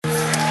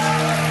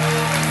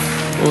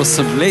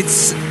Awesome.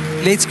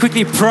 Let's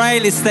quickly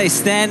pray. Let's stay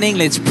standing.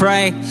 Let's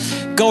pray.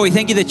 God, we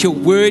thank you that your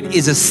word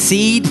is a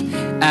seed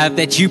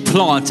that you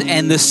plant,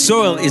 and the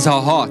soil is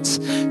our hearts.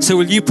 So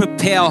will you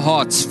prepare our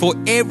hearts for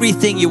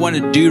everything you want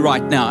to do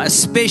right now,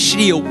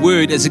 especially your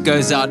word as it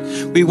goes out.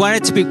 We want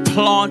it to be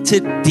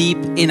planted deep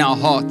in our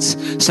hearts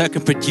so it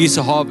can produce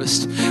a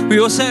harvest. We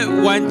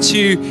also want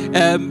to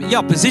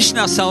position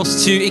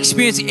ourselves to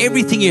experience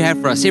everything you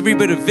have for us, every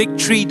bit of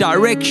victory,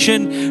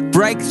 direction,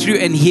 breakthrough,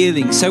 and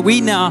healing. So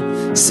we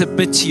now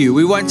submit to you.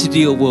 We want to do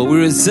your will. We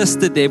resist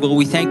the devil.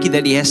 We thank you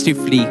that he has to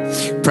flee.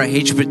 Pray a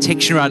hedge of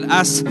protection around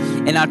us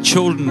and our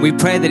children. We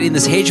pray that in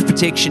this hedge of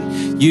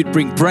protection, you'd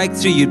bring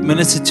breakthrough, you'd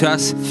minister to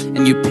us,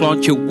 and you'd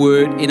plant your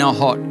word in our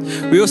heart.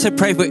 We also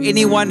pray for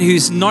anyone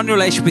who's not in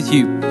relation with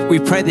you. We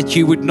pray that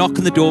you would knock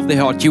on the door of their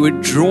heart. You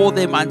would draw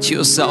them unto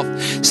yourself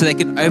so they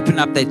can open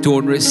up that door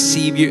and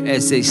receive you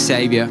as their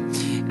Savior.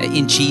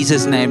 In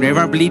Jesus' name. And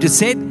everyone believed it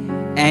said,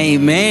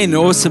 amen.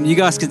 Awesome. You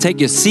guys can take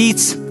your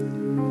seats.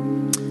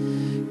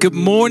 Good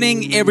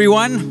morning,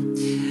 everyone.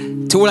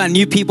 To all our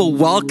new people,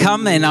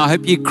 welcome, and I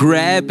hope you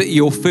grab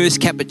your first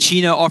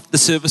cappuccino after the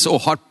service or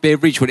hot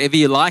beverage, whatever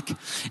you like,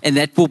 and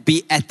that will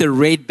be at the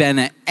red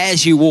banner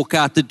as you walk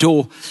out the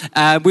door.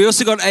 We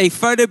also got a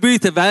photo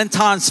booth, a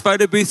Valentine's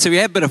photo booth, so we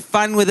have a bit of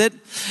fun with it.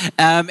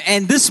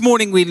 And this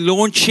morning we're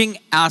launching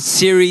our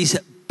series,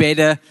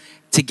 Better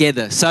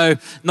Together. So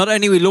not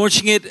only are we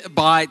launching it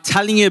by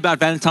telling you about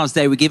Valentine's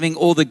Day, we're giving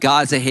all the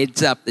guys a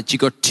heads up that you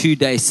got 2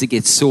 days to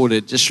get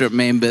sorted. Just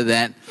remember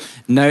that.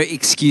 No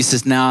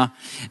excuses now.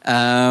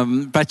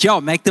 But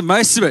yeah, make the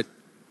most of it.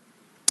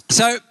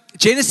 So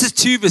Genesis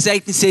 2 verse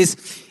 18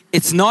 says,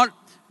 it's not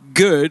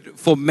good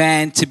for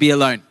man to be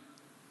alone.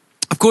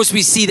 Of course,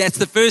 we see that's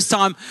the first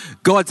time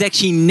God's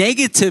actually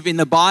negative in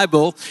the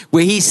Bible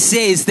where he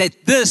says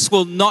that this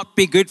will not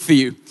be good for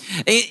you.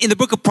 In the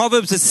book of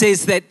Proverbs, it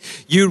says that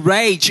you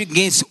rage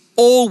against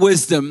all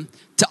wisdom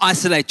to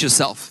isolate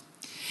yourself.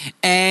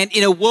 And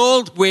in a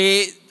world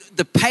where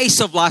the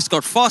pace of life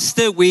got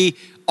faster, we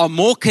are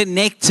more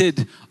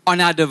connected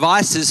on our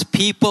devices,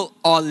 people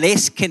are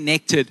less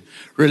connected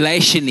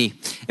relationally.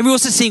 And we're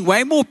also seeing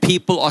way more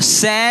people are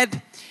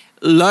sad,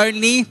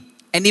 lonely,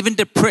 and even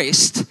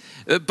depressed.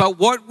 But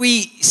what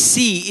we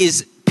see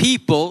is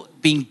people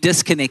being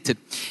disconnected.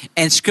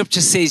 And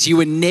scripture says you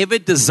were never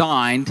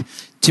designed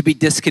to be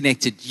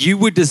disconnected. You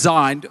were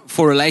designed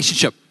for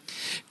relationship.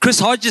 Chris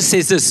Hodges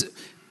says this,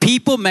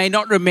 people may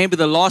not remember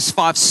the last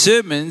 5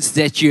 sermons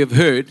that you have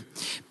heard,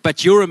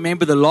 but you'll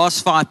remember the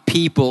last 5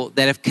 people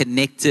that have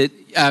connected,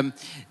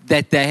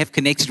 that they have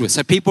connected with.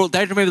 So people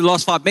don't remember the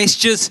last 5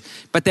 messages,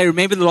 but they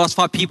remember the last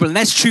 5 people. And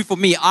that's true for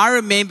me. I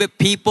remember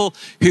people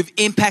who've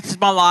impacted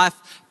my life,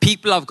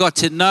 people I've got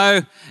to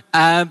know,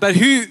 but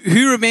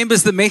who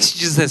remembers the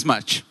messages as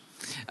much?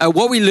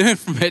 What we learn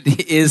from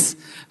it is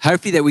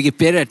hopefully that we get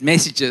better at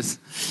messages,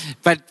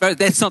 but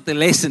that's not the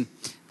lesson.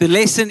 The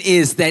lesson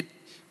is that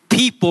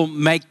people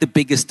make the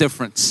biggest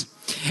difference.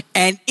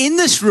 And in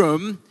this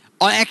room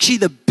are actually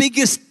the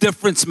biggest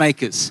difference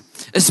makers,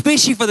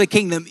 especially for the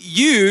kingdom.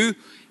 You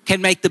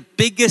can make the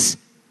biggest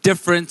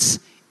difference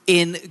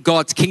in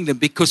God's kingdom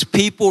because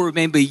people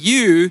remember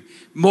you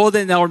more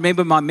than they'll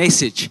remember my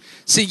message.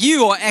 So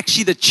you are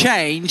actually the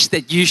change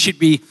that you should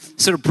be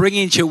sort of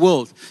bringing into your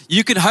world.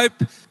 You can hope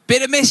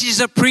better messages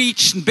are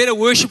preached and better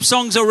worship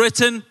songs are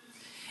written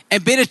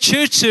and better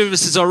church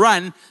services are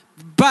run,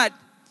 but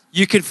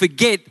you can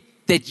forget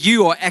that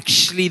you are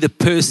actually the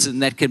person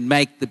that can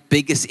make the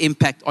biggest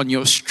impact on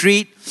your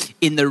street,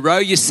 in the row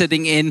you're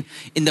sitting in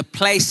the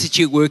place that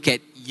you work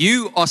at.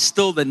 You are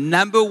still the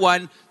number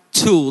one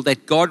tool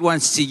that God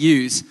wants to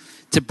use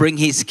to bring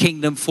his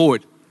kingdom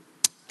forward.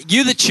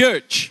 You're the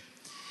church.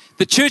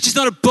 The church is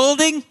not a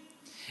building.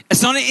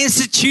 It's not an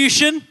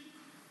institution.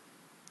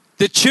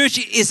 The church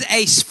is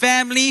a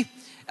family,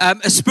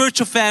 a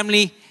spiritual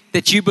family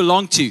that you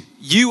belong to.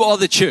 You are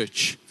the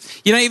church.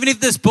 You know, even if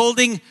this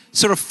building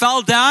sort of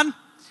fell down,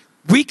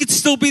 we could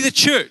still be the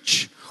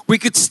church. We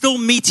could still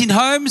meet in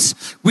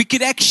homes. We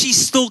could actually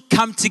still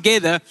come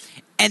together.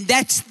 And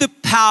that's the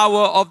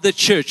power of the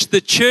church.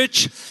 The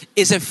church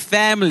is a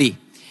family.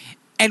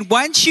 And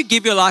once you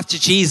give your life to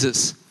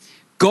Jesus,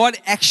 God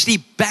actually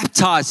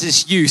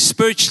baptizes you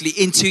spiritually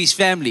into his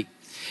family.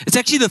 It's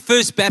actually the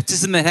first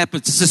baptism that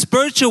happens. It's a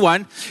spiritual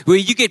one where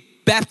you get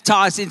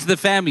baptized into the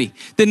family.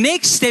 The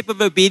next step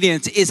of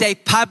obedience is a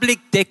public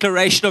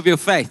declaration of your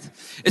faith.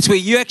 It's where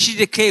you actually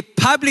declare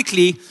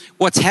publicly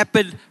what's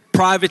happened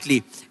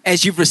privately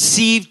as you've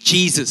received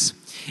Jesus.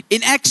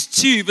 In Acts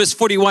 2 verse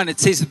 41, it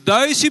says,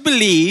 those who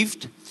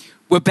believed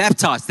were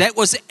baptized. That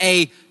was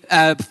a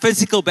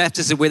physical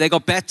baptism where they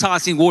got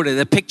baptized in water.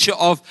 The picture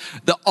of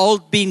the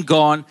old being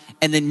gone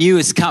and the new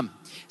has come.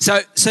 So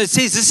it says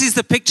this is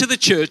the picture of the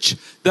church.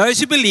 Those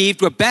who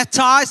believed were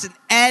baptized and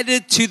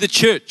added to the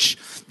church.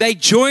 They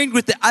joined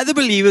with the other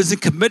believers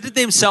and committed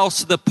themselves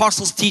to the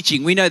apostles'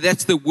 teaching. We know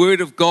that's the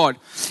word of God.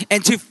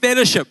 And to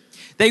fellowship.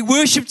 They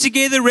worshiped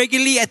together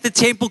regularly at the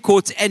temple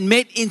courts and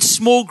met in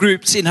small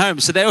groups in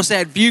homes. So they also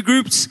had view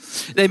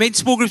groups. They met in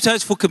small groups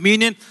homes for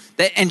communion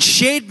and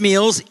shared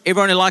meals.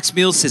 Everyone who likes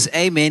meals says,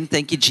 amen,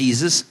 thank you,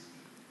 Jesus.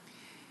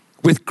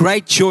 With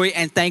great joy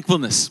and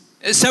thankfulness.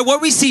 So what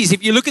we see is,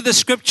 if you look at the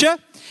scripture,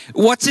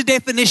 what's the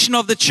definition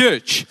of the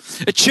church?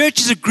 A church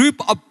is a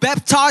group of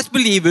baptized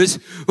believers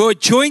who are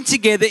joined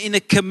together in a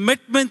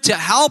commitment to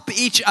help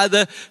each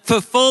other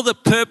fulfill the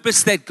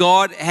purpose that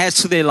God has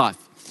for their life.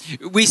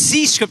 We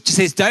see scripture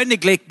says, don't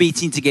neglect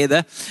meeting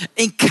together,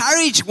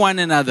 encourage one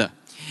another.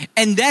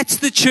 And that's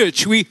the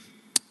church.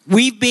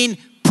 We've been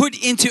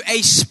put into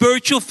a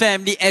spiritual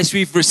family as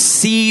we've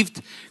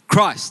received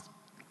Christ.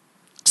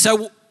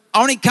 So I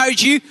want to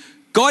encourage you,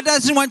 God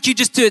doesn't want you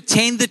just to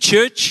attend the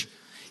church.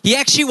 He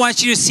actually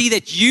wants you to see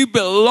that you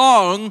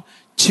belong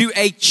to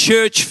a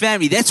church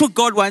family. That's what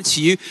God wants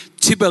you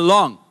to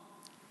belong,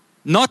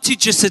 not to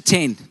just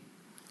attend.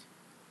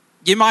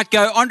 You might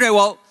go, Andre,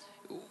 well,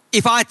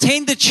 if I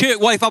attend the church,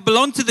 if I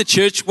belong to the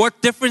church, what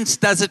difference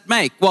does it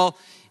make? Well,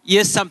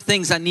 here's some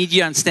things I need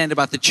you to understand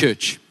about the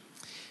church.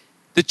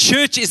 The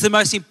church is the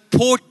most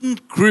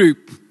important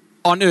group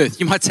on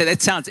earth. You might say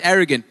that sounds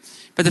arrogant,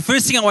 but the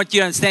first thing I want you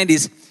to understand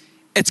is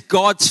it's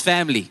God's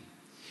family.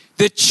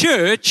 The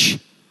church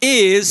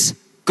is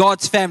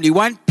God's family.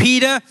 1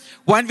 Peter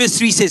 1 verse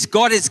 3 says,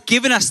 God has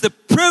given us the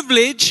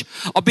privilege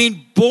of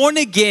being born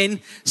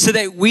again so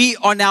that we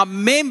are now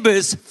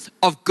members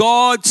of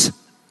God's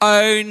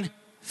own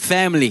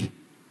family.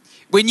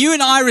 When you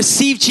and I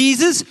receive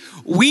Jesus,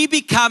 we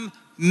become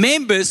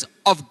members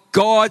of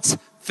God's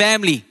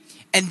family.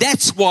 And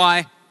that's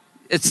why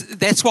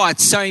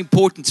it's so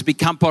important to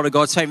become part of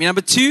God's family. Number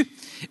 2,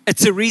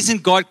 it's the reason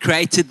God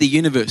created the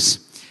universe.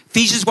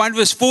 Ephesians 1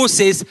 verse 4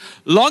 says,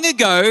 long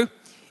ago,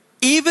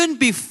 even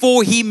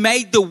before he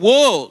made the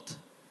world,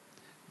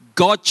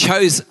 God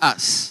chose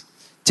us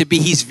to be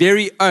his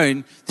very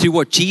own through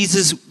what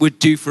Jesus would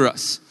do for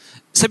us.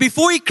 So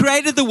before he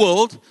created the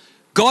world,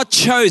 God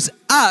chose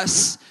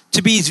us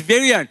to be his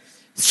very own.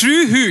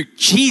 Through who?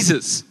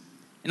 Jesus.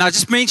 And I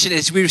just mentioned,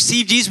 as we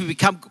receive Jesus, we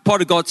become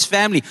part of God's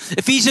family.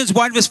 Ephesians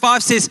 1 verse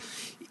 5 says,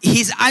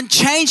 his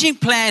unchanging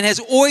plan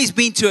has always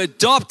been to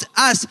adopt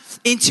us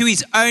into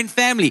his own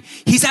family.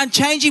 His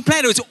unchanging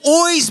plan, it's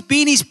always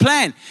been his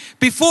plan.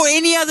 Before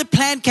any other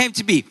plan came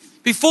to be,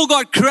 before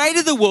God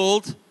created the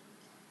world,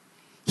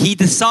 he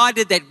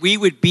decided that we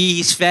would be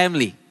his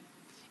family.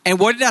 And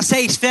what did I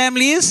say his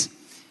family is?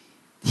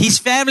 His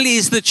family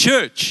is the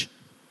church.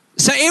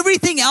 So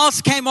everything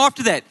else came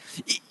after that.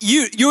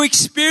 Your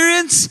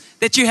experience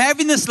that you have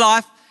in this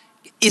life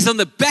is on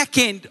the back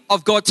end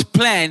of God's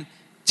plan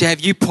to have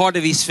you part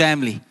of his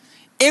family.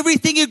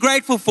 Everything you're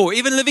grateful for,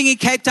 even living in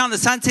Cape Town, the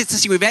sun sets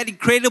this year, we've had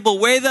incredible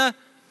weather.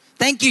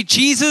 Thank you,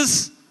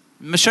 Jesus.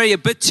 I'm going to show you a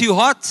bit too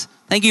hot.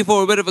 Thank you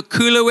for a bit of a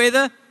cooler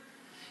weather.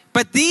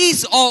 But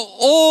these are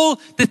all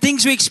the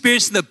things we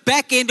experience in the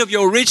back end of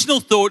your original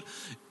thought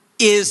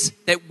is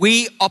that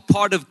we are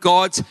part of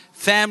God's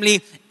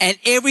family, and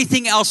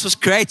everything else was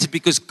created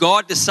because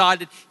God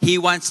decided he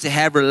wants to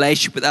have a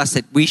relationship with us,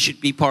 that we should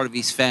be part of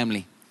his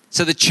family.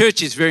 So the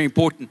church is very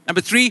important.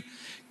 Number 3,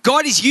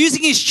 God is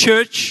using his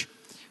church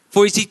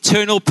for his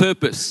eternal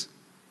purpose.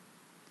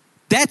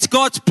 That's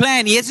God's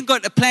plan. He hasn't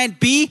got a plan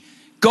B.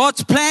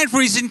 God's plan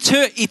for his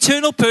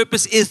eternal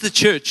purpose is the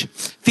church.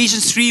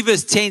 Ephesians 3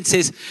 verse 10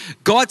 says,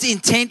 God's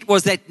intent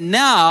was that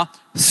now,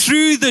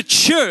 through the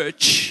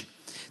church,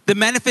 the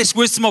manifest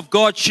wisdom of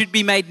God should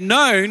be made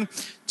known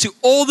to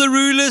all the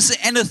rulers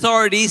and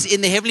authorities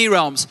in the heavenly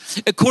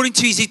realms, according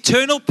to his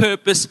eternal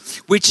purpose,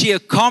 which he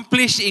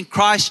accomplished in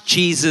Christ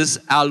Jesus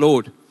our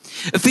Lord.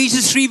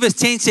 Ephesians 3 verse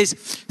 10 says,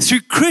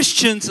 through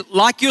Christians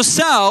like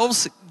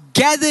yourselves,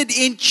 gathered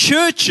in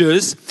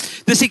churches,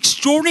 this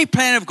extraordinary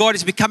plan of God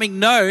is becoming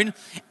known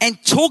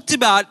and talked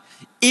about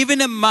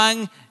even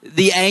among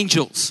the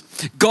angels.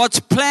 God's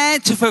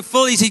plan to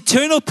fulfill his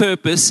eternal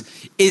purpose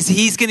is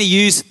he's going to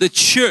use the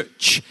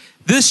church.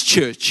 This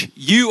church,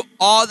 you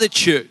are the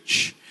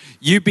church.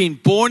 You've been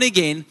born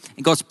again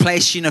and God's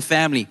placed you in a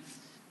family.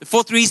 The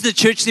 4th reason the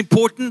church is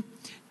important,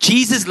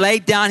 Jesus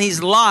laid down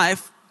his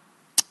life.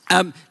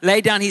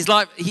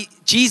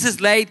 Jesus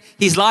laid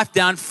his life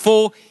down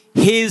for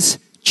his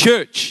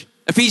church.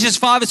 Ephesians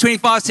 5 verse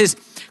 25 says,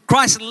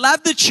 Christ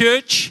loved the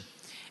church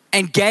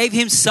and gave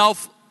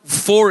himself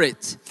for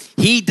it.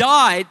 He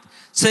died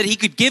so that he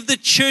could give the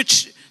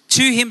church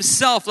to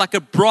himself like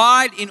a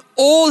bride in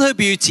all her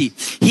beauty.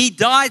 He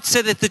died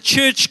so that the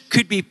church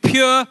could be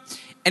pure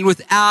and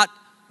without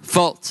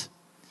fault.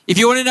 If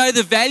you want to know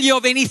the value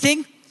of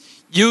anything,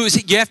 you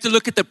have to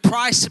look at the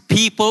price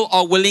people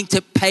are willing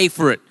to pay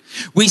for it.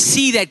 We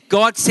see that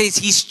God says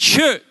his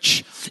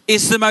church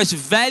is the most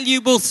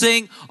valuable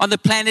thing on the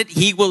planet.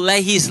 He will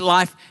lay his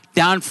life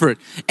down for it.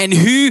 And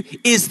who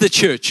is the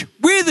church?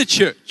 We're the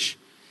church.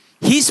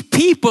 His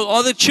people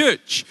are the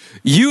church.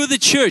 You are the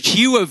church.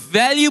 You are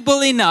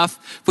valuable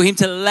enough for him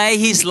to lay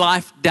his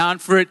life down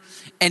for it.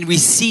 And we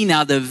see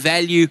now the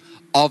value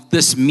of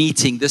this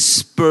meeting, this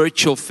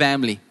spiritual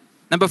family.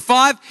 Number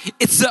 5,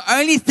 it's the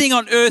only thing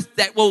on earth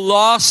that will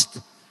last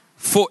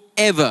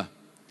forever.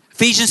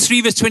 Ephesians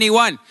 3 verse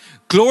 21.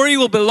 Glory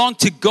will belong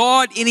to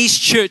God in His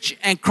church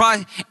and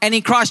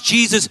in Christ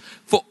Jesus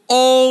for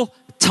all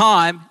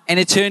time and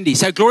eternity.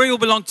 So glory will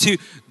belong to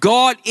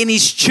God in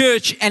His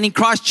church and in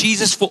Christ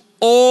Jesus for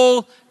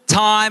all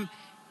time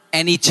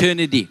and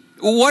eternity.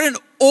 What an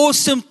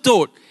awesome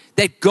thought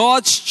that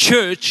God's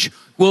church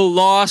will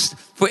last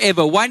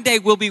forever. One day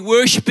we'll be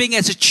worshiping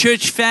as a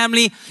church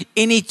family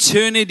in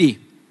eternity.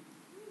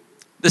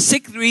 The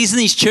sixth reason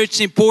His church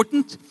is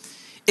important,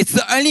 it's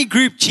the only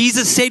group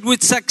Jesus said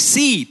would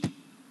succeed.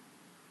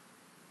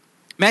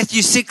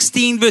 Matthew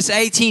 16 verse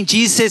 18,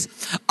 Jesus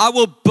says, I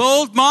will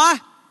build my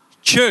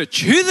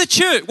church. Who the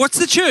church? What's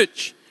the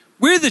church?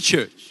 We're the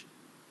church.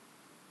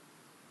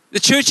 The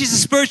church is a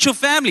spiritual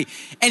family.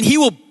 And He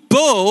will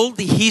build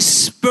His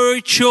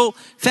spiritual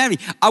family.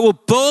 I will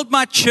build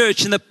my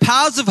church and the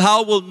powers of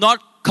hell will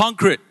not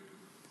conquer it.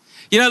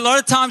 You know, a lot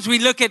of times we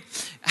look at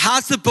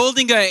how's the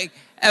building going?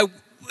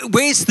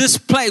 Where's this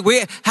place?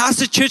 How's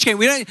the church going?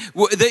 We don't,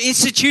 the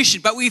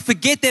institution, but we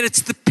forget that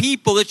it's the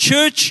people. The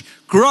church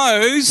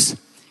grows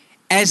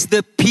as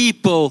the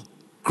people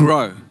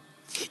grow.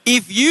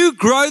 If you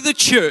grow the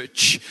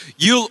church,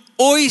 you'll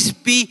always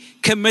be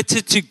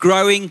committed to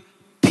growing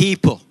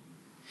people.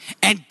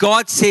 And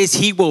God says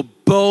He will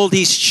build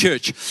His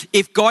church.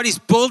 If God is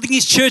building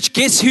His church,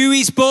 guess who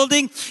He's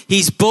building?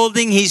 He's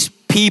building His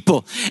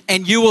people.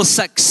 And you will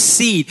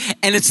succeed.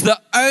 And it's the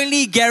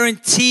only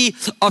guarantee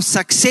of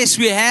success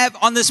we have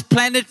on this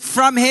planet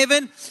from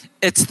heaven.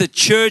 It's the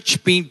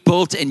church being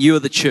built and you are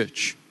the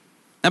church.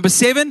 Number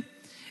 7,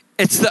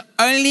 it's the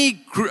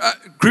only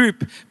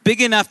group big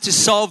enough to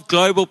solve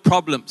global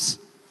problems.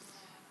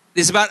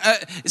 There's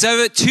it's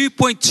over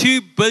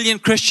 2.2 billion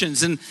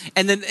Christians, and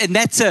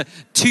that's a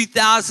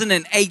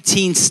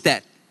 2018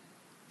 stat.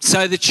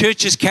 So the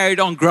church has carried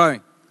on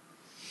growing.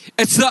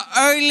 It's the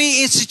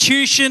only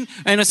institution,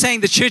 and I'm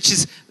saying the church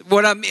is,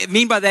 what I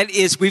mean by that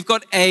is we've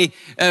got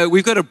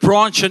a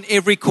branch on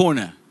every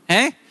corner,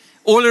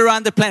 all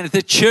around the planet,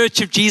 the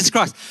Church of Jesus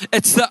Christ.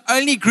 It's the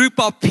only group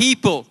of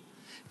people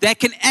that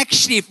can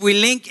actually, if we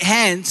link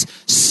hands,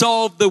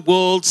 solve the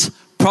world's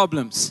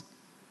problems.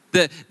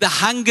 The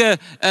hunger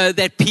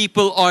that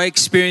people are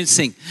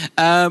experiencing,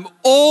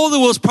 all the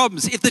world's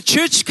problems. If the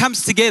church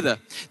comes together,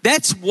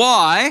 that's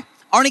why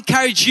I want to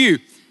encourage you,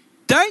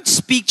 don't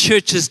speak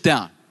churches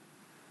down.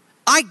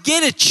 I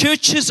get it,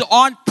 churches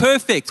aren't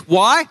perfect.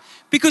 Why?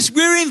 Because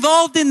we're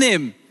involved in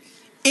them.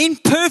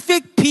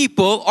 Imperfect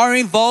people are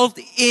involved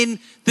in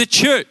the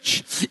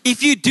church.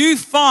 If you do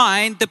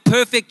find the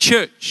perfect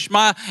church,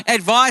 my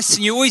advice,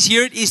 and you always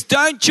hear it, is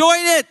don't join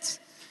it,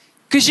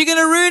 because you're going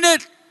to ruin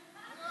it.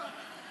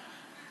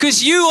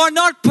 Because you are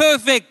not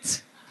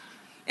perfect.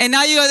 And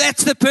now you go,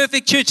 that's the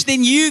perfect church.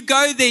 Then you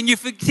go there and you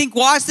think,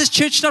 why is this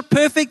church not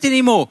perfect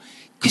anymore?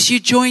 Because you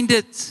joined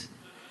it.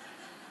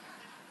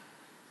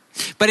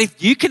 But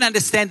if you can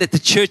understand that the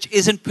church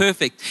isn't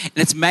perfect and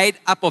it's made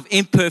up of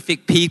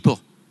imperfect people,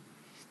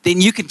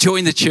 then you can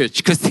join the church,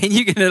 because then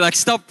you're going to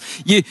stop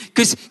you,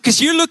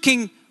 because you're not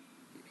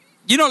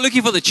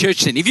looking for the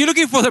church then. If you're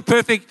looking for the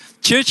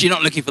perfect church, you're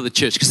not looking for the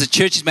church, because the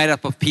church is made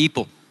up of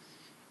people.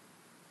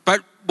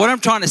 But what I'm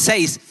trying to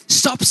say is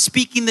stop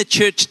speaking the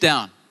church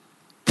down.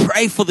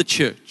 Pray for the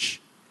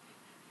church.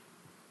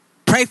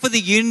 Pray for the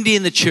unity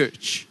in the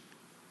church.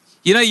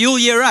 You know, you'll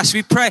hear us.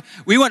 We pray.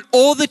 We want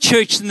all the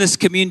church in this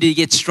community to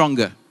get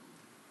stronger.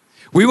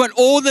 We want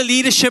all the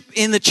leadership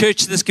in the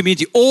church in this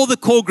community, all the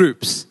core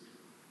groups.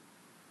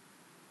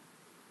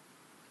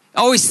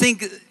 I always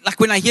think, like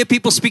when I hear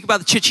people speak about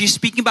the church, you're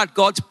speaking about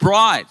God's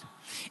bride.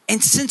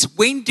 And since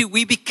when do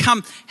we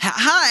become,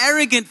 how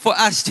arrogant for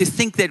us to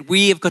think that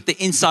we have got the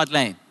inside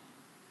lane?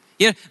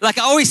 You know, like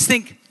I always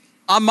think,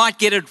 I might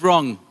get it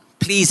wrong.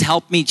 Please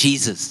help me,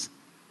 Jesus.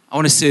 I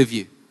want to serve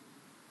you.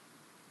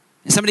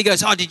 And somebody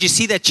goes, oh, did you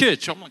see that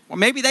church? I'm like, well,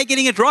 maybe they're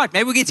getting it right.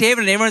 Maybe we get to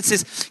heaven and everyone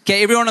says,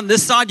 okay, everyone on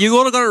this side, you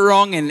all got it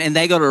wrong and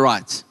they got it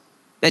right.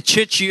 That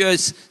church you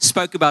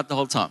spoke about the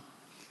whole time.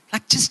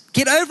 Like, just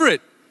get over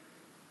it.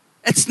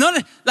 It's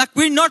not,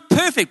 we're not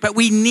perfect, but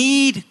we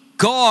need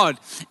God,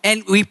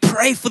 and we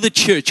pray for the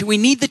church. We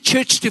need the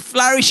church to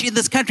flourish in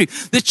this country.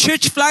 The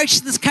church flourishes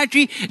in this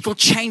country, it will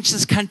change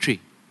this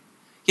country.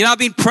 You know, I've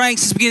been praying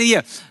since the beginning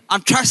of the year.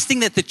 I'm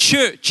trusting that the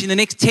church in the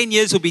next 10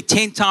 years will be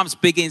 10 times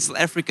bigger in South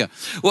Africa.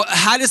 Well,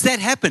 how does that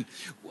happen?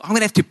 I'm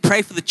going to have to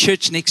pray for the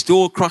church next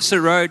door, across the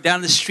road,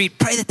 down the street.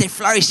 Pray that they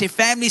flourish, their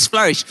families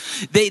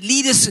flourish, their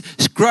leaders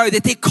grow,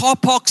 that their car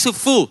parks are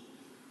full.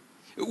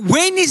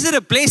 When is it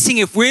a blessing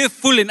if we're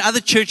full and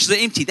other churches are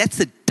empty? That's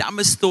the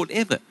dumbest thought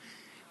ever.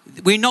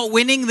 We're not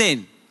winning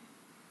then.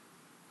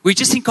 We're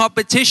just in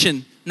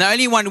competition. And the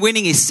only one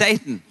winning is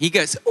Satan. He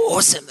goes,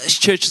 awesome, those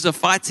churches are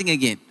fighting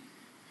again.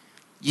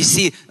 You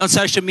see on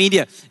social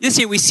media. This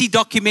year we see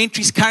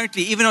documentaries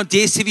currently, even on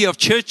DSTV, of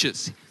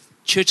churches.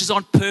 Churches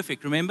aren't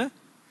perfect, remember?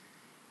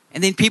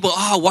 And then people,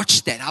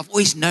 watch that. I've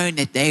always known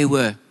that they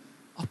were.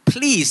 Oh,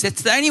 please,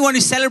 that's the only one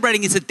who's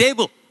celebrating is the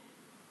devil.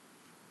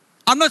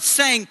 I'm not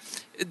saying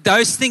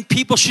those things,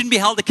 people shouldn't be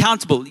held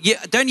accountable.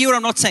 Don't hear what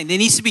I'm not saying. There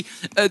needs to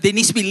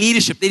be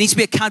leadership. There needs to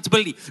be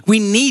accountability. We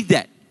need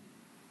that.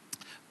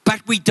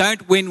 But we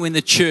don't win when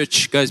the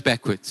church goes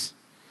backwards.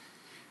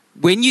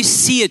 When you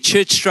see a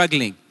church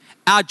struggling,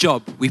 our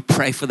job, we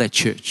pray for that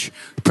church.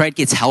 We pray it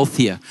gets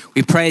healthier.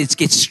 We pray it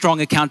gets strong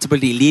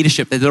accountability,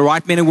 leadership, that the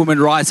right men and women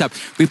rise up.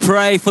 We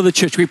pray for the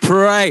church. We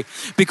pray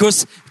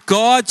because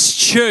God's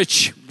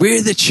church,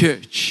 we're the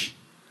church.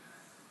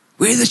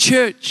 We're the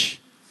church.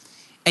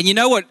 And you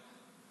know what?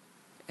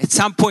 At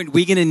some point,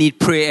 we're going to need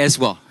prayer as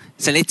well.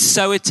 So let's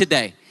sow it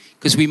today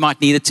because we might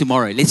need it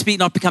tomorrow. Let's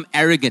not become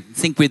arrogant and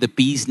think we're the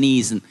bee's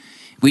knees and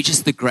we're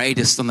just the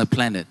greatest on the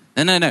planet.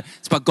 No.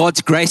 It's by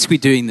God's grace we're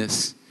doing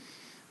this.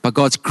 By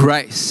God's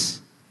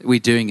grace, we're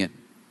doing it.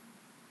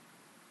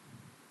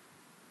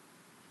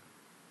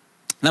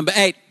 Number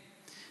 8,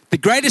 the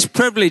greatest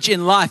privilege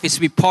in life is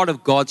to be part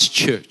of God's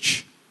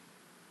church.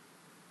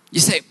 You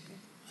say,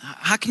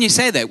 how can you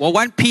say that? Well,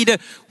 1 Peter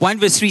 1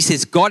 verse 3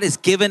 says, God has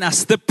given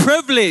us the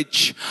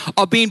privilege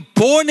of being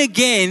born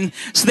again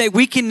so that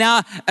we can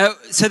now,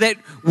 so that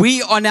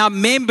we are now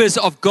members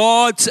of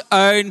God's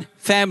own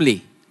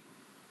family.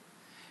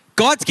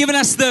 God's given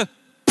us the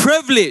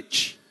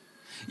privilege.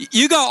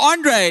 You go,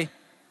 Andre,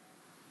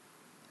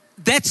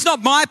 that's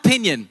not my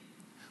opinion.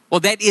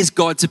 Well, that is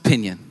God's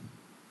opinion.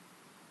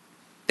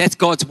 That's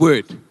God's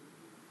word.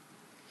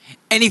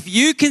 And if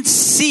you can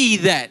see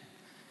that,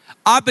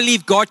 I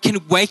believe God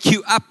can wake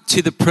you up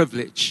to the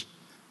privilege.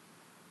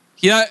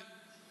 You know,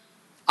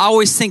 I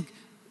always think,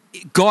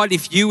 God,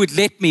 if you would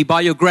let me,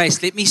 by your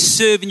grace, let me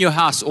serve in your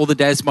house all the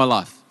days of my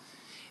life.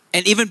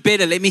 And even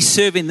better, let me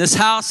serve in this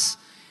house.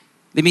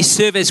 Let me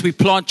serve as we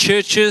plant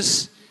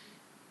churches.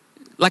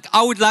 Like,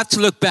 I would love to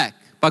look back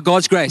by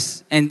God's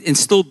grace and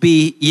still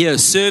be here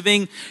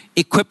serving,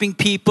 equipping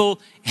people,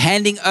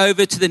 handing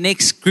over to the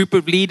next group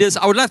of leaders.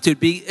 I would love to.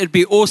 It'd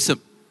be awesome.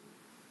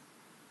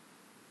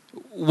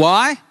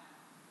 Why?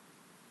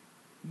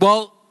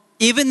 Well,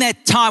 even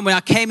that time when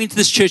I came into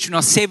this church when I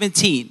was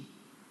 17,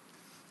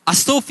 I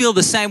still feel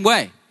the same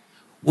way.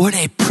 What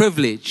a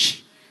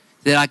privilege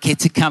that I get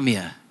to come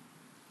here.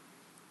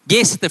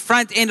 Yes, at the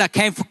front end, I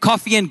came for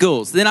coffee and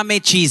girls. Then I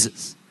met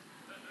Jesus.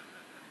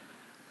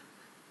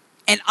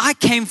 And I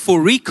came for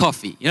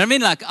re-coffee. You know what I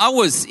mean? Like, I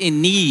was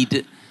in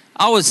need.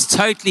 I was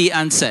totally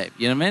unsaved.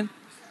 You know what I mean?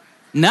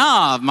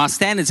 Now, my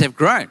standards have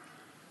grown.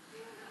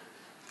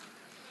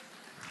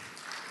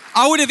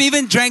 I would have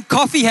even drank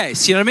coffee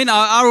haze. You know what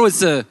I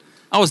mean?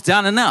 I was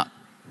down and out.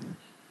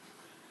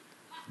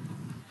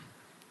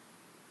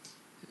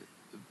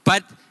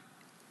 But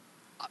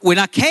when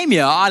I came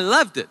here, I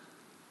loved it.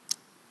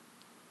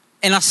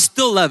 And I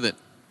still love it.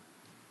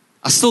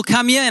 I still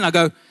come here and I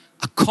go,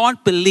 I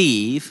can't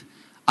believe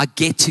I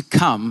get to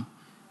come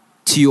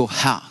to your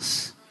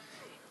house.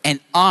 And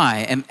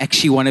I am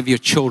actually one of your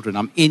children.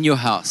 I'm in your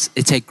house.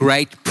 It's a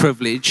great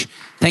privilege.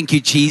 Thank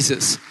you,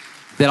 Jesus,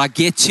 that I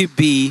get to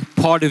be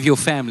part of your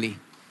family.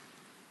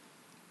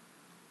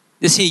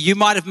 Listen, you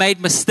might have made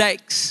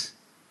mistakes.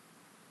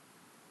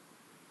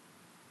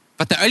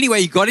 But the only way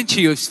you got into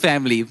your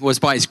family was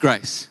by His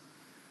grace.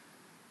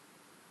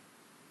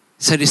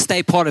 So to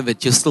stay part of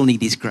it, you'll still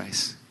need His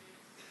grace.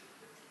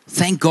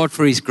 Thank God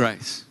for His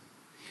grace.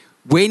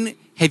 When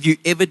have you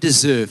ever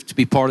deserved to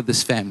be part of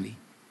this family?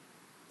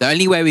 The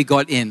only way we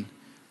got in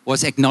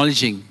was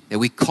acknowledging that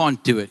we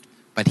can't do it,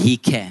 but He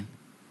can.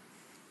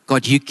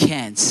 God, you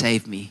can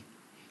save me.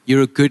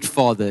 You're a good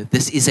Father.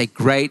 This is a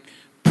great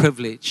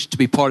privilege to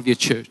be part of your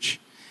church.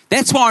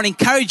 That's why I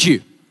encourage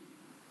you.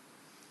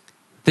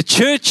 The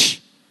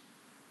church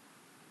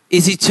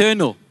is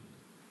eternal.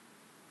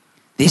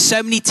 There's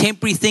so many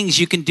temporary things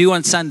you can do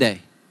on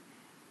Sunday.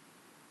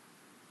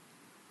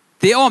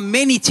 There are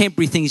many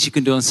temporary things you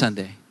can do on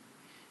Sunday.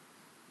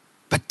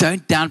 But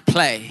don't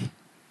downplay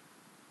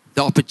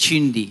the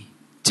opportunity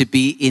to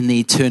be in the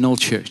eternal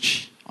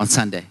church on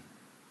Sunday.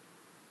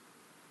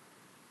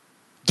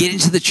 Get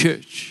into the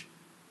church.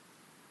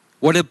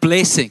 What a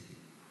blessing.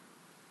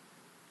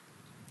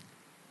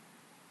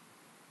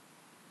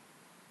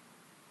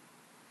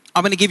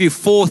 I'm going to give you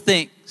 4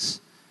 things,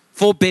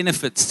 4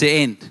 benefits to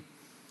end.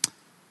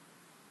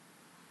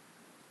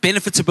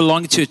 Benefits of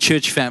belonging to a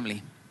church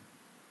family.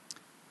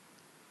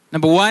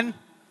 Number 1,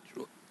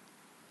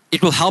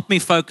 it will help me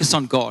focus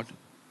on God.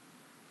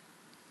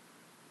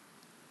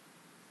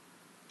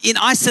 In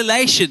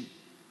isolation,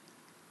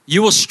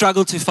 you will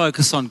struggle to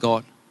focus on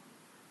God.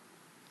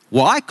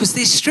 Why? Because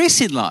there's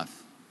stress in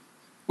life.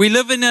 We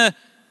live in an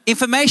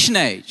information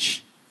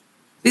age.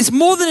 There's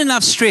more than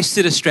enough stress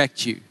to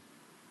distract you.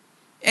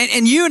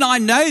 And you and I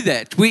know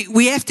that.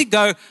 We have to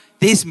go,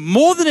 there's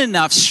more than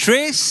enough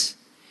stress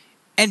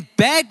and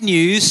bad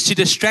news to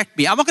distract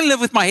me. I'm not going to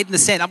live with my head in the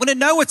sand. I'm going to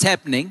know what's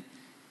happening.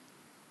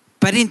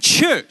 But in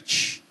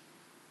church,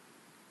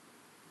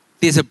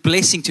 there's a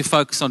blessing to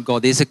focus on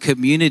God. There's a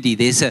community.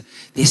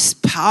 There's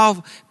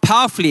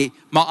powerfully,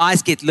 my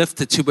eyes get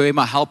lifted to where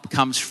my help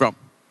comes from.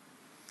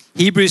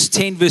 Hebrews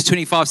 10 verse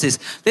 25 says,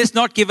 let's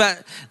not give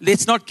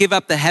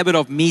up the habit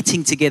of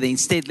meeting together.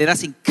 Instead, let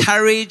us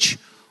encourage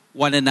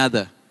one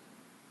another.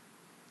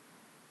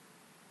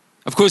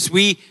 Of course,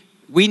 we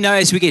know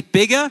as we get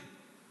bigger,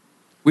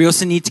 we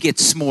also need to get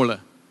smaller.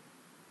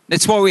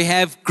 That's why we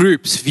have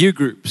groups, view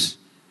groups.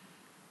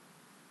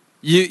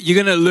 You're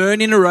going to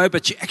learn in a row,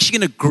 but you're actually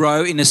going to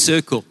grow in a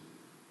circle.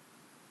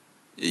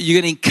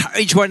 You're going to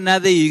encourage one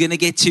another. You're going to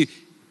get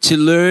to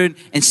learn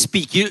and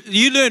speak.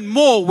 You learn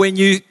more when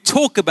you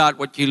talk about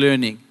what you're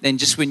learning than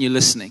just when you're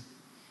listening.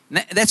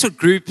 And that's what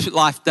group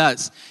life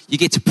does. You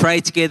get to pray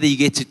together. You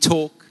get to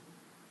talk.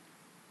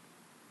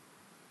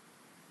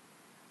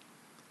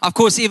 Of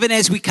course, even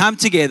as we come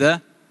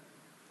together,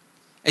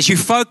 as you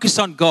focus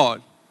on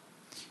God,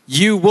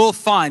 you will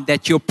find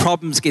that your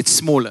problems get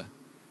smaller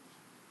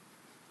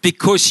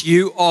because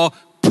you are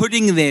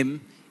putting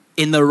them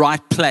in the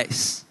right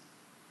place.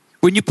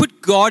 When you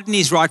put God in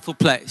His rightful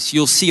place,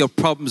 you'll see your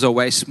problems are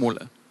way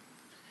smaller.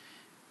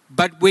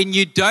 But when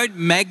you don't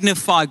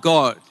magnify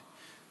God,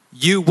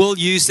 you will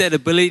use that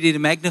ability to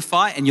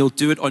magnify and you'll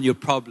do it on your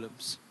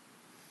problems.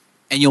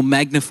 And you'll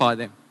magnify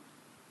them.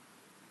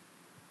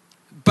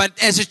 But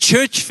as a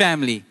church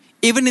family,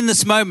 even in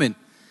this moment,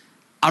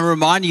 I'm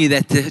reminding you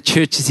that the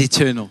church is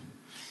eternal.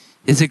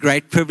 It's a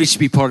great privilege to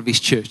be part of His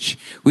church.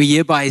 We're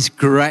here by His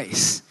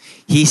grace.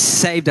 He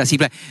saved us.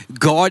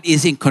 God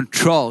is in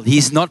control.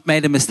 He's not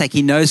made a mistake.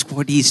 He knows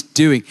what He's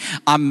doing.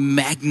 I'm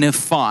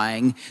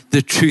magnifying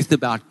the truth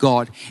about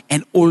God.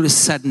 And all of a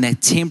sudden,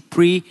 that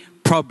temporary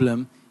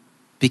problem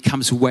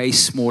becomes way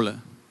smaller.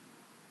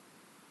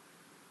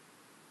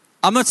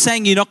 I'm not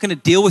saying you're not going to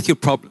deal with your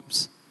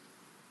problems.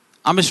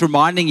 I'm just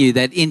reminding you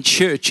that in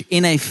church,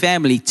 in a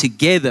family,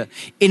 together,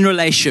 in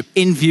relationship,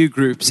 in view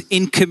groups,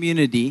 in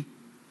community,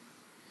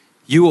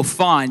 you will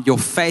find your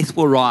faith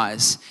will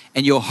rise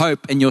and your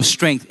hope and your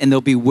strength, and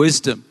there'll be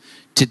wisdom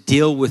to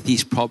deal with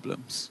these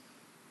problems.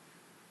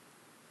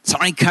 So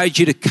I encourage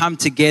you to come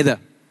together.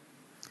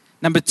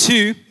 Number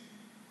 2,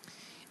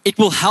 it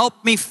will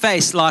help me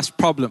face life's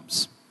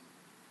problems.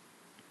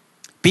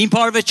 Being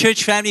part of a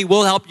church family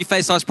will help you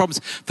face life's problems.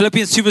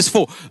 Philippians 2 verse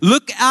 4.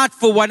 Look out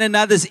for one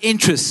another's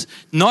interests,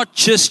 not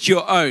just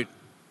your own.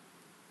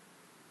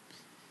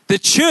 The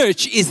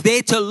church is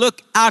there to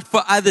look out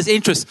for others'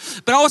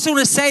 interests. But I also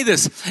want to say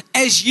this.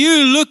 As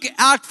you look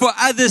out for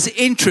others'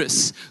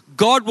 interests,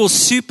 God will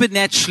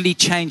supernaturally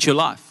change your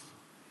life.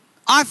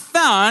 I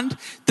found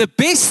the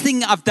best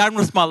thing I've done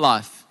with my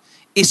life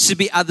is to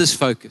be others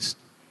focused.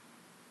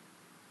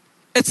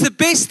 It's the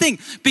best thing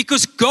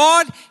because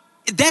God,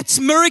 that's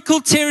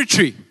miracle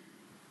territory.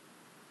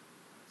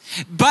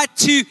 But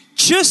to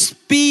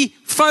just be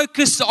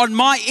focused on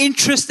my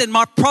interest and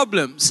my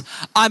problems,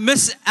 I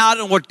miss out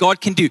on what God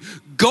can do.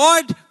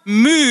 God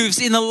moves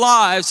in the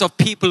lives of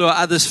people who are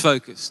others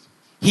focused.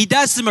 He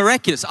does the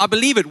miraculous. I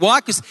believe it.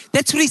 Why? Because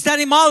that's what He's done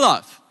in my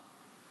life.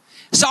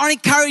 So I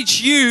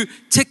encourage you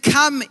to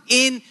come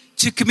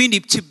into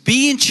community, to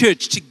be in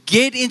church, to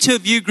get into a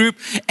view group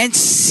and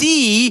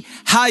see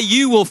how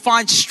you will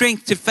find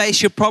strength to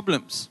face your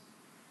problems.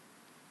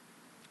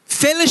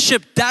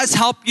 Fellowship does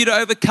help you to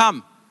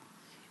overcome.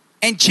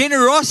 And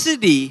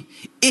generosity,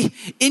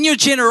 in your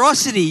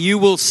generosity, you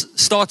will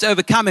start to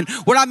overcome. And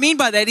what I mean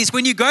by that is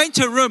when you go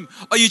into a room,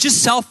 are you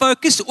just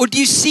self-focused or do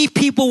you see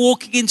people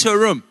walking into a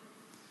room?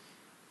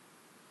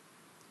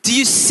 Do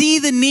you see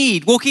the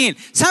need walking in?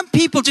 Some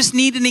people just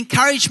need an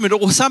encouragement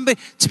or somebody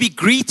to be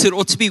greeted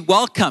or to be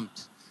welcomed.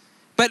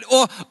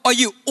 Or are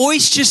you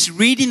always just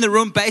reading the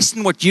room based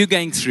on what you're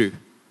going through?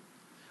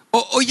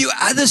 Or are you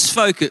others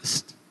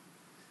focused?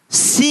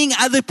 Seeing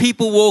other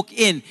people walk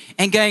in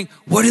and going,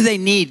 what do they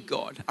need,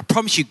 God? I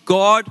promise you,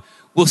 God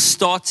will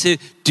start to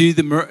do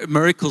the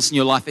miracles in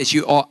your life as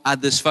you are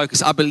others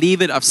focused. I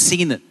believe it. I've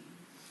seen it.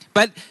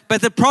 But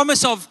the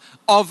promise of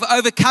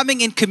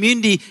overcoming in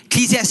community,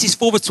 Ecclesiastes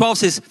 4 verse 12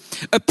 says,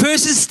 a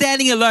person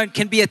standing alone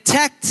can be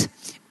attacked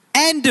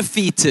and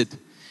defeated,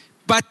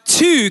 but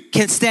two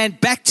can stand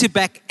back to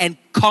back and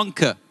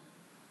conquer.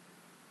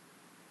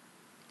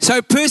 So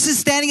a person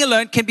standing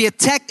alone can be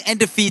attacked and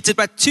defeated,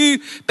 but two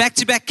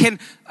back-to-back can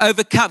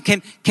overcome,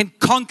 can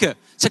conquer.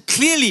 So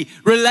clearly,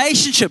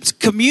 relationships,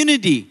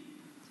 community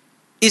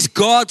is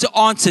God's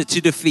answer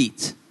to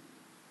defeat.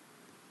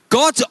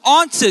 God's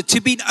answer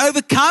to being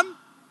overcome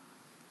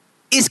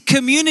is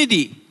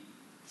community.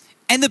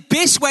 And the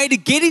best way to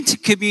get into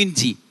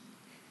community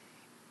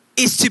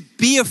is to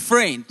be a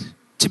friend,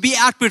 to be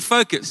outward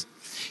focused.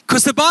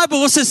 Because the Bible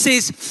also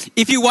says,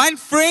 if you want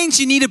friends,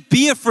 you need to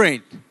be a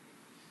friend.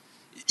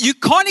 You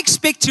can't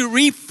expect to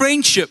reap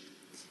friendship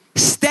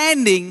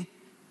standing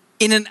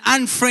in an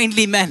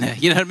unfriendly manner.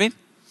 You know what I mean?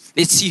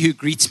 Let's see who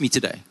greets me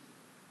today.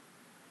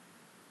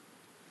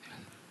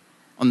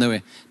 On the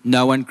way,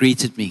 no one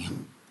greeted me.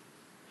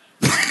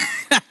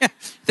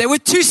 They were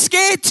too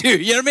scared to.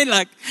 You know what I mean?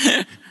 Like,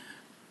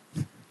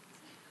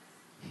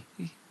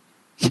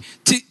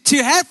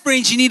 to have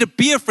friends, you need to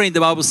be a friend,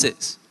 the Bible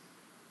says.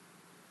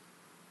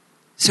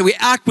 So we're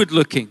outward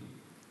looking.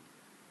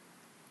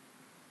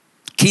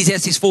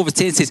 Ecclesiastes 4 verse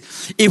 10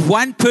 says, if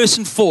one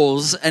person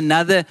falls,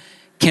 another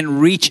can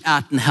reach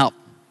out and help.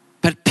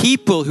 But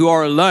people who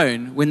are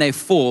alone when they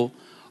fall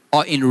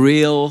are in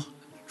real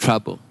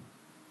trouble.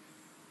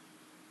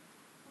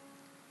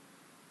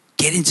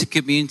 get into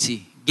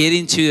community, get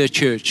into a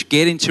church,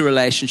 get into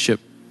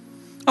relationship.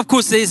 Of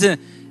course, there's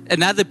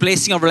another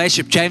blessing of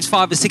relationship. James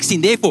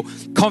 5:16. Therefore,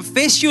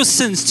 confess your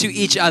sins to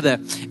each other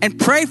and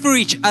pray for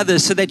each other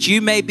so that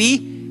you may be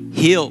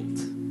healed.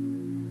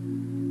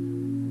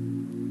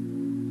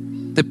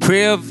 The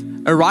prayer of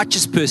a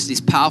righteous person is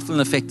powerful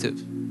and effective.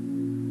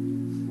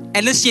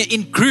 And listen,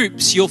 in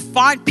groups, you'll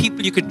find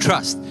people you can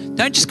trust.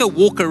 Don't just go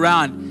walk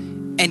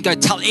around and go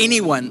tell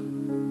anyone.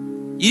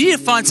 You need to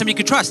find somebody you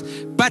can trust.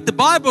 But the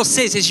Bible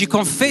says as you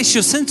confess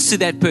your sins to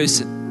that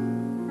person,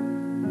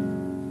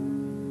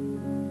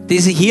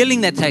 there's a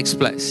healing that takes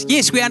place.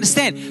 Yes, we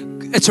understand.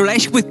 It's a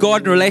relationship with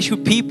God and a relationship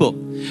with people.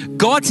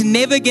 God's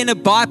never going to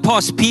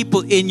bypass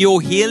people in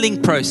your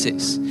healing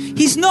process.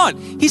 He's not.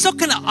 He's not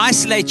going to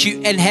isolate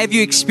you and have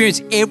you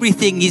experience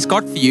everything He's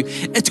got for you.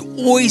 It's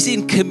always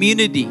in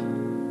community.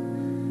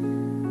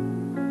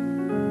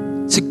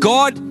 So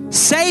God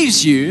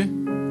saves you,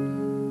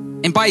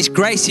 and by His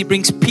grace, He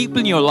brings people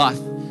in your life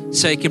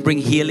so He can bring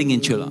healing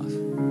into your life.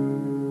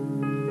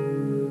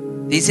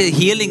 There's a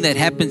healing that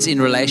happens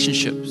in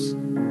relationships.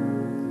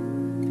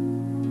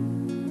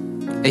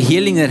 A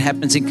healing that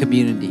happens in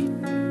community.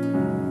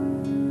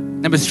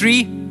 Number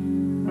 3,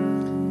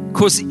 of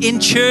course, in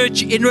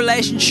church, in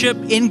relationship,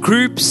 in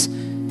groups,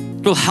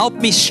 it will help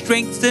me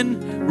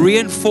strengthen,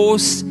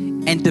 reinforce,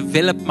 and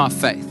develop my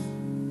faith.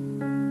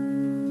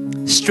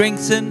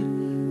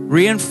 Strengthen,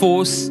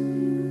 reinforce,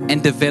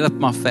 and develop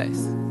my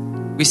faith.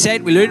 We say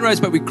it, we learn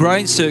roads, but we grow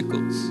in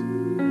circles.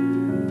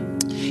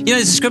 You know,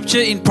 there's a scripture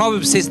in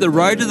Proverbs says the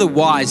road of the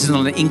wise is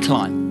on an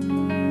incline.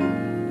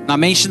 I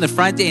mentioned the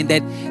front end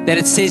that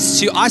it says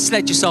to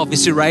isolate yourself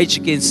is to rage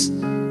against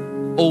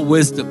all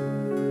wisdom.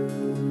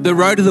 The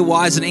road of the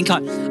wise is an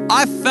incline.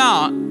 I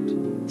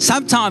found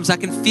sometimes I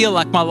can feel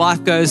like my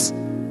life goes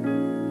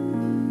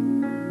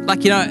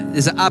like, you know,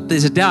 there's an up,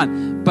 there's a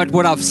down. But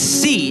what I've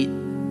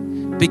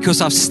seen,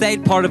 because I've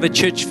stayed part of a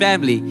church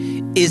family,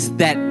 is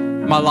that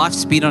my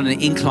life's been on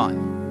an incline.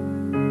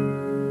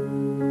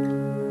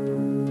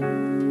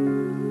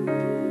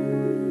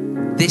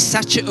 There's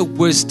such a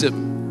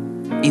wisdom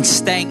in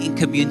staying in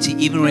community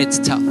even when it's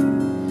tough,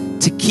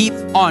 to keep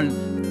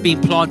on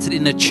being planted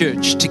in a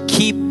church, to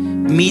keep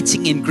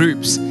meeting in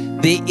groups.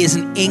 There is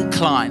an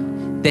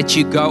incline that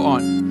you go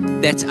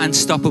on that's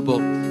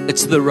unstoppable.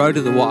 It's the road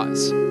of the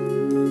wise.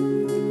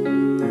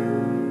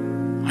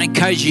 I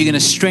encourage you, you're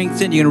going to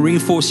strengthen, you're going to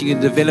reinforce, you're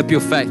going to develop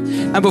your faith.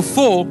 Number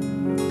 4,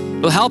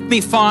 it'll help me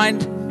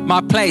find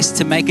my place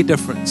to make a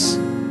difference.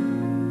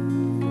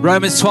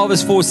 Romans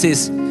 12:4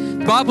 says,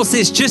 the Bible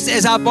says, just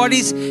as our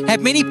bodies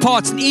have many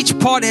parts and each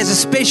part has a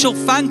special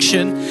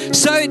function,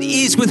 so it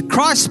is with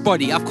Christ's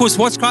body. Of course,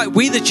 what's Christ?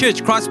 We're the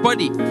church, Christ's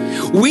body.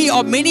 We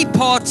are many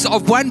parts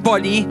of one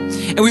body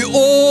and we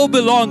all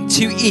belong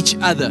to each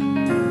other.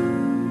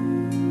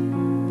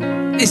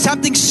 There's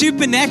something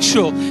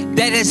supernatural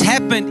that has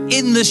happened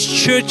in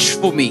this church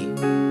for me.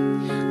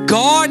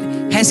 God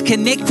has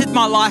connected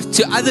my life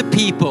to other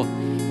people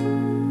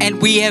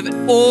and we have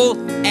all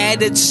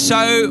added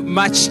so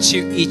much to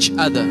each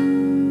other.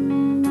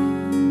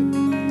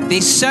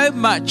 There's so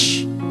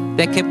much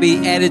that can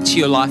be added to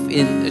your life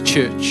in a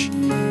church,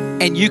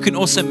 and you can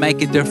also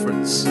make a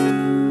difference.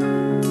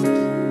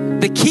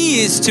 The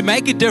key is to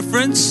make a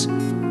difference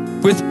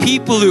with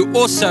people who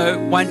also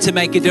want to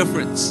make a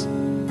difference.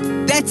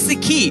 That's the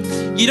key.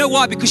 You know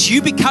why? Because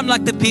you become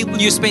like the people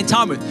you spend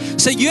time with.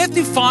 So you have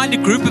to find a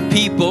group of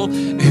people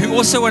who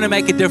also want to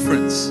make a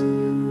difference.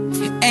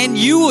 And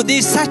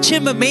there's such a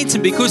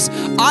momentum because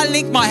I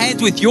link my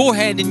hands with your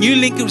hand and you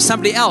link it with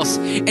somebody else.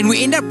 And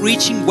we end up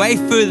reaching way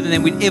further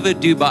than we'd ever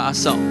do by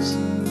ourselves.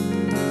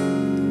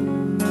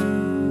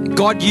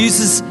 God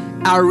uses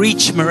our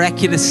reach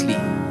miraculously.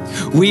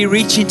 We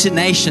reach into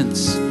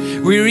nations.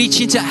 We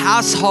reach into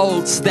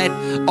households that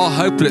are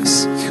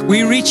hopeless.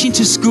 We reach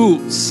into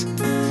schools.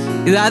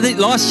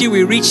 Last year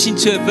we reached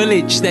into a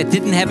village that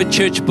didn't have a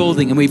church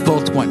building and we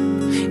built one.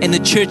 And the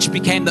church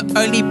became the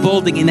only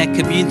building in that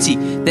community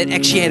that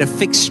actually had a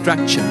fixed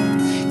structure,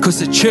 because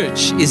the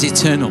church is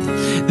eternal.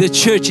 The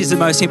church is the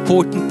most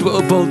important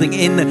building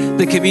in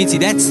the community.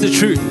 That's the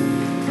truth.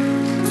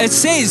 It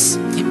says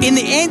in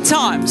the end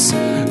times,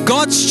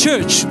 God's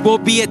church will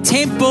be a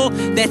temple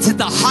that's at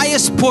the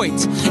highest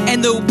point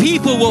and the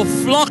people will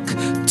flock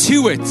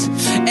to it.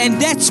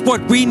 And that's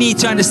what we need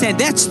to understand.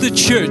 That's the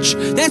church.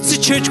 That's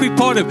the church we're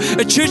part of.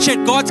 A church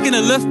that God's going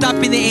to lift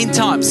up in the end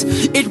times.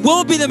 It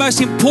will be the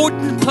most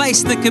important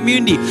place in the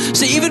community.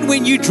 So even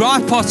when you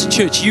drive past the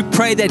church, you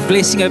pray that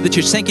blessing over the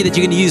church. Thank you that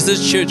you're going to use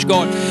this church,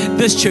 God,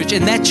 this church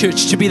and that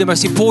church to be the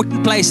most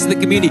important place in the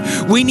community.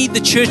 We need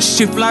the church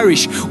to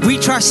flourish. We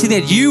trust in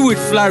that you would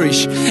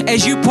flourish.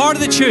 As you're part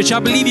of the church, I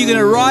believe you're going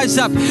to rise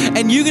up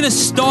and you're going to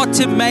start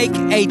to make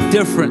a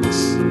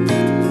difference.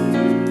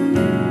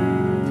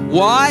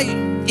 Why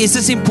is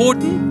this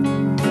important?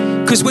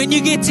 Because when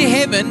you get to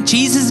heaven,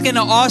 Jesus is going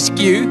to ask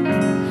you,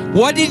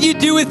 what did you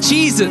do with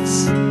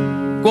Jesus?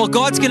 Well,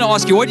 God's going to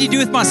ask you, what did you do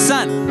with my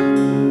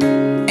son?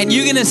 And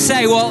you're going to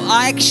say, well,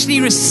 I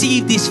actually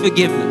received this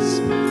forgiveness.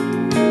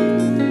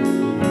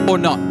 Or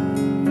not.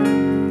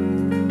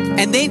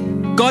 And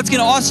then God's going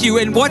to ask you,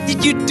 and what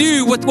did you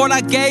do with what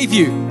I gave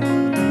you?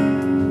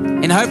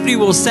 And hopefully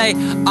we'll say,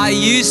 I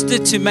used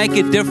it to make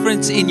a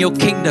difference in your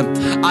kingdom.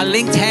 I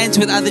linked hands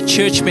with other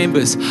church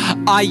members.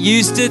 I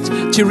used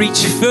it to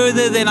reach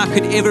further than I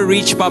could ever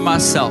reach by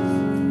myself.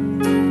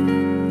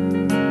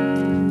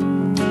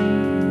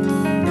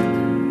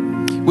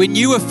 When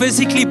you were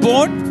physically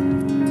born,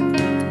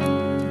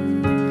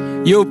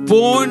 you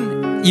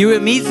were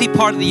immediately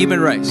part of the human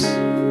race.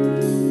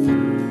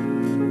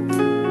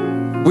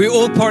 We're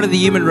all part of the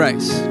human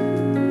race.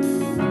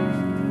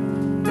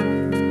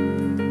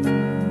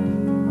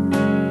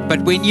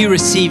 But when you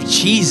receive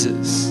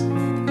Jesus,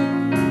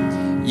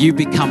 you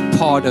become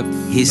part of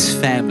His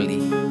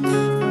family.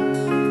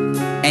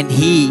 And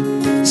He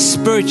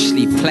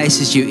spiritually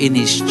places you in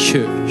His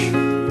church.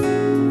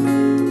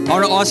 I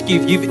want to ask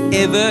you if you've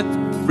ever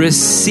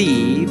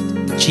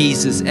received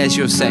Jesus as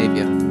your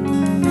Savior.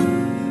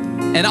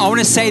 And I want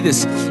to say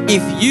this,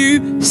 if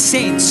you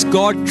sense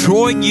God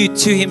drawing you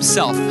to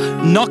Himself,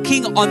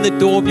 knocking on the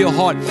door of your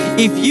heart,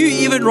 if you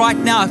even right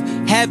now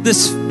have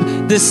this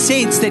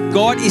sense that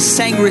God is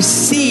saying,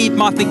 receive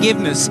my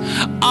forgiveness,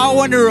 I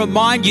want to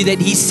remind you that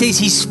He says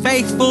He's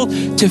faithful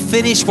to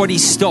finish what He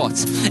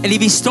starts. And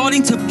if He's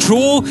starting to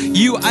draw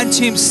you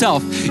unto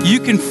Himself, you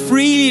can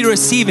freely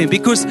receive Him,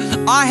 because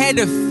I had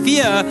a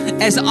fear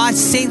as I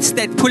sensed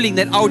that pulling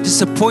that I would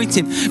disappoint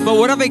Him. But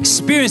what I've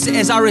experienced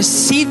as I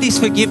received this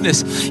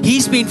forgiveness,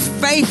 He's been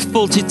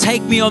faithful to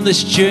take me on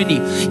this journey.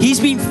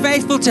 He's been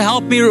faithful to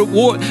help me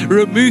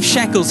remove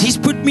shackles. He's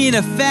put me in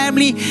a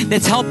family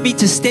that's helped me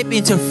to step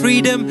into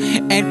freedom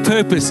and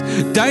purpose.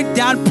 Don't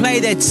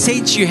downplay that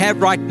sense you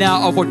have right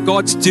now of what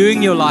God's doing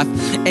in your life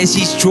as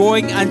He's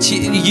drawing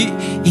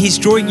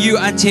you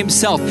unto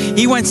Himself.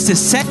 He wants to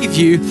save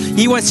you.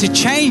 He wants to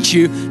change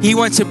you. He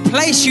wants to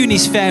place you in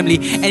His family,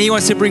 and He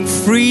wants to bring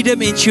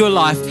freedom into your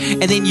life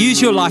and then use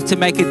your life to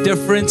make a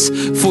difference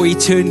for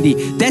eternity.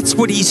 That's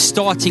what He's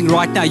starting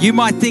right now. You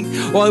might think,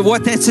 well,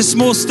 that's a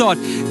small start.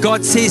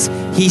 God says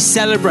He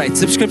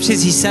celebrates. The scripture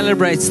says He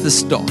celebrates the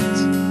start,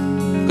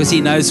 because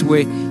He knows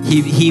where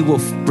He will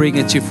bring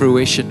it to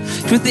fruition.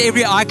 With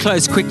every eye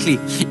closed quickly,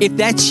 if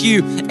that's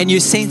you and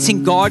you're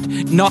sensing God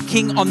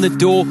knocking on the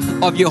door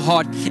of your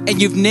heart and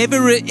you've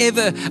never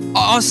ever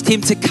asked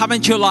Him to come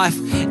into your life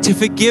to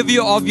forgive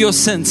you of your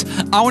sins,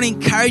 I want to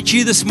encourage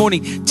you this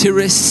morning to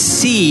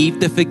receive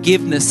the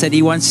forgiveness that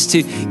He wants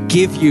to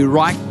give you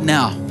right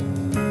now.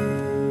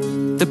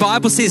 The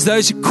Bible says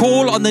those who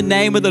call on the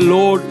name of the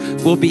Lord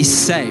will be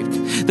saved.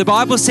 The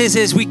Bible says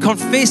as we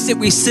confess that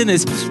we're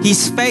sinners,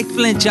 He's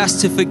faithful and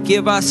just to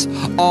forgive us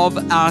of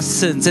our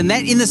sins. And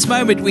that in this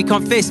moment we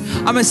confess,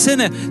 I'm a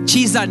sinner.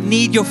 Jesus, I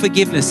need your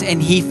forgiveness,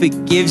 and He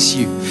forgives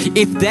you.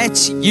 If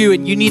that's you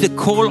and you need to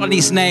call on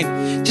His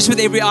name, just with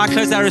every eye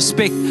closed, I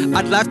respect,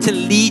 I'd love to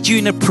lead you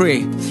in a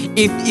prayer.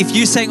 If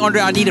you're saying,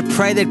 Andre, I need to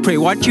pray that prayer,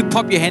 why don't you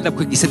pop your hand up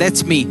quickly? So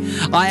that's me.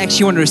 I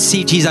actually want to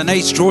receive Jesus. I know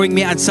He's drawing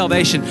me unto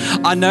salvation.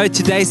 I know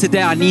today's the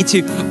day I need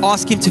to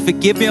ask Him to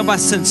forgive me of my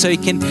sins so He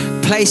can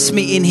place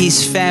me in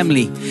His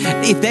family.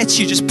 If that's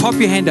you, just pop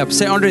your hand up.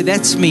 Say, Andre,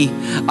 that's me.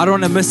 I don't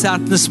want to miss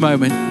out in this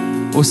moment.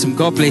 Awesome.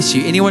 God bless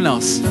you. Anyone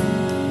else?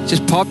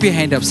 Just pop your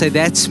hand up. Say,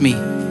 that's me.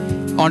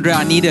 Andre,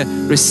 I need to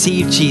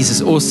receive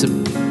Jesus.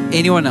 Awesome.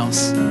 Anyone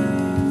else?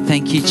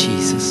 Thank you,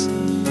 Jesus.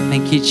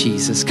 Thank you,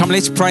 Jesus. Come,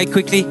 let's pray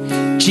quickly.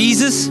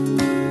 Jesus,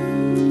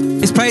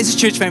 let's pray as a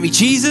church family.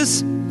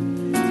 Jesus,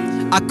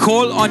 I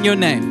call on your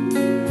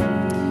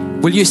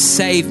name. Will you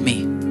save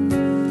me?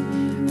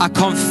 I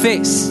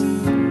confess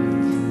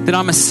that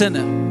I'm a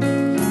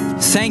sinner.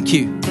 Thank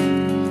you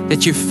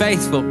that you're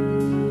faithful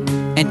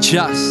and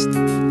just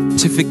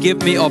to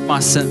forgive me of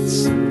my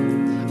sins.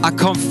 I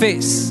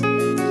confess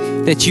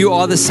that you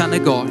are the Son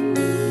of God.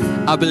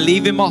 I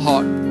believe in my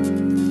heart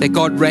that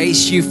God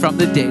raised you from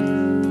the dead.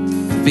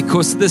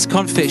 Because of this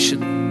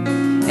confession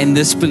and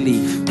this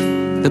belief,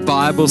 the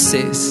Bible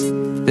says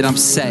that I'm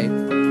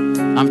saved,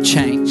 I'm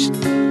changed,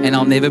 and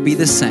I'll never be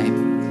the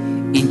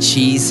same. In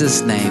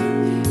Jesus'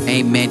 name,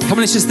 amen. Come on,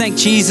 let's just thank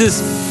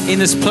Jesus in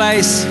this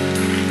place.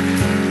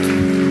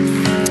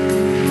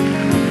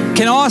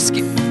 Can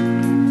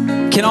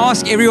I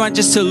ask everyone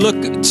just to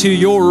look to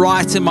your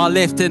right and my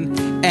left,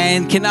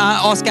 and can I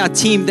ask our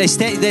team,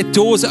 their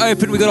doors are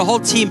open. We've got a whole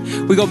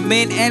team. We've got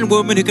men and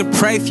women who can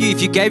pray for you.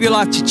 If you gave your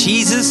life to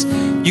Jesus,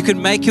 you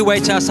can make your way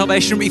to our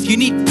salvation room. If you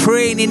need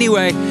prayer in any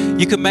way,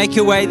 you can make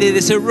your way there.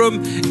 There's a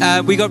room.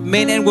 We got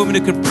men and women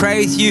who can pray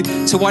with you.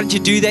 So why don't you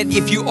do that?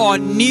 If you are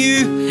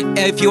new,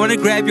 if you want to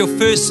grab your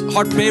first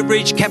hot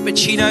beverage,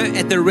 cappuccino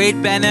at the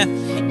red banner.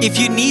 If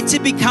you need to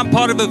become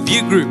part of a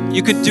view group,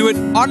 you can do it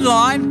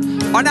online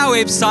on our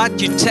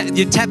website.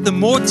 You tap the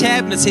More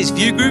tab and it says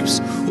View Groups.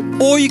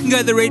 Or you can go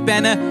to the red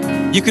banner.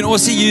 You can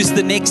also use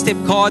the Next Step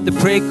card, the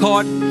prayer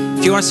card.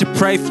 If you want us to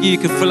pray for you, you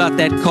can fill out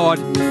that card.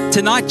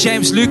 Tonight,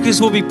 James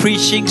Lucas will be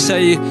preaching, so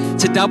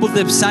it's a double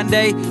dip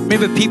Sunday.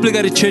 Remember, people who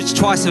go to church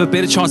twice have a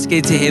better chance to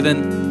get to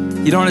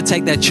heaven. You don't want to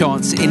take that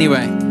chance.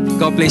 Anyway,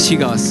 God bless you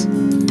guys.